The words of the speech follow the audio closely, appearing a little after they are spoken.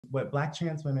What Black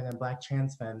trans women and Black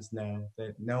trans femmes know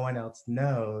that no one else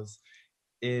knows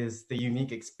is the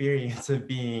unique experience of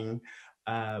being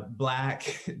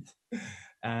Black,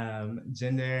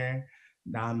 gender,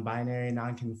 non-binary,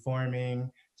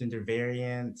 non-conforming, gender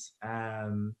variant,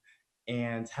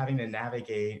 and having to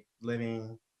navigate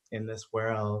living in this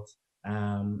world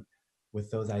um, with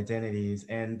those identities.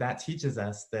 And that teaches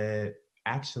us that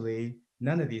actually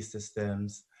none of these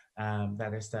systems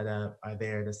that are set up are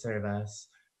there to serve us.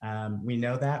 We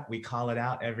know that, we call it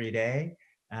out every day,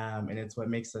 and it's what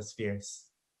makes us fierce.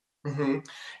 Mm-hmm.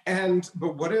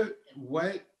 But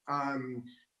what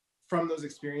from those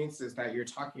experiences that you're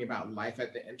talking about, life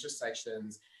at the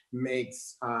intersections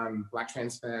makes Black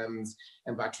trans femmes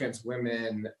and Black trans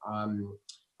women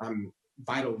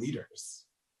vital leaders?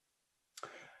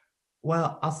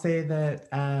 Well, I'll say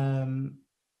that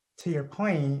to your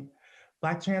point,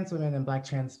 Black trans women and Black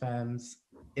trans femmes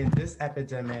in this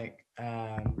epidemic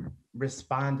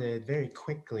responded very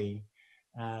quickly.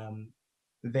 Um,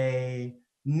 they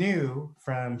knew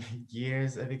from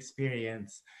years of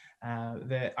experience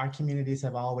that our communities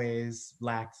have always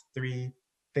lacked three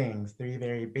things, three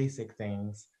very basic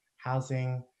things: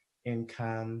 housing,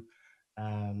 income,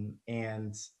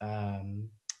 and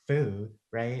food,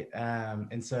 right?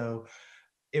 And so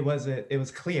it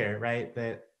was clear, right,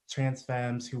 that trans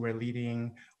femmes who were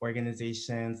leading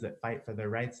organizations that fight for the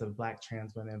rights of Black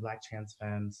trans women, Black trans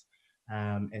femmes,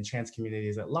 and trans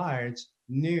communities at large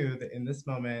knew that in this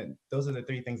moment, those are the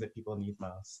three things that people need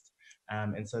most.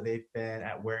 And so they've been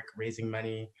at work raising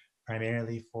money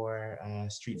primarily for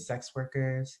street sex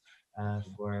workers,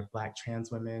 for Black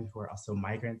trans women who are also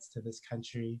migrants to this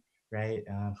country, right,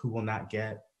 who will not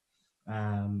get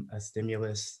a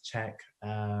stimulus check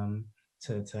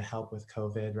to help with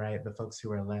COVID, right? The folks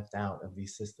who are left out of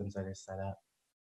these systems that are set up.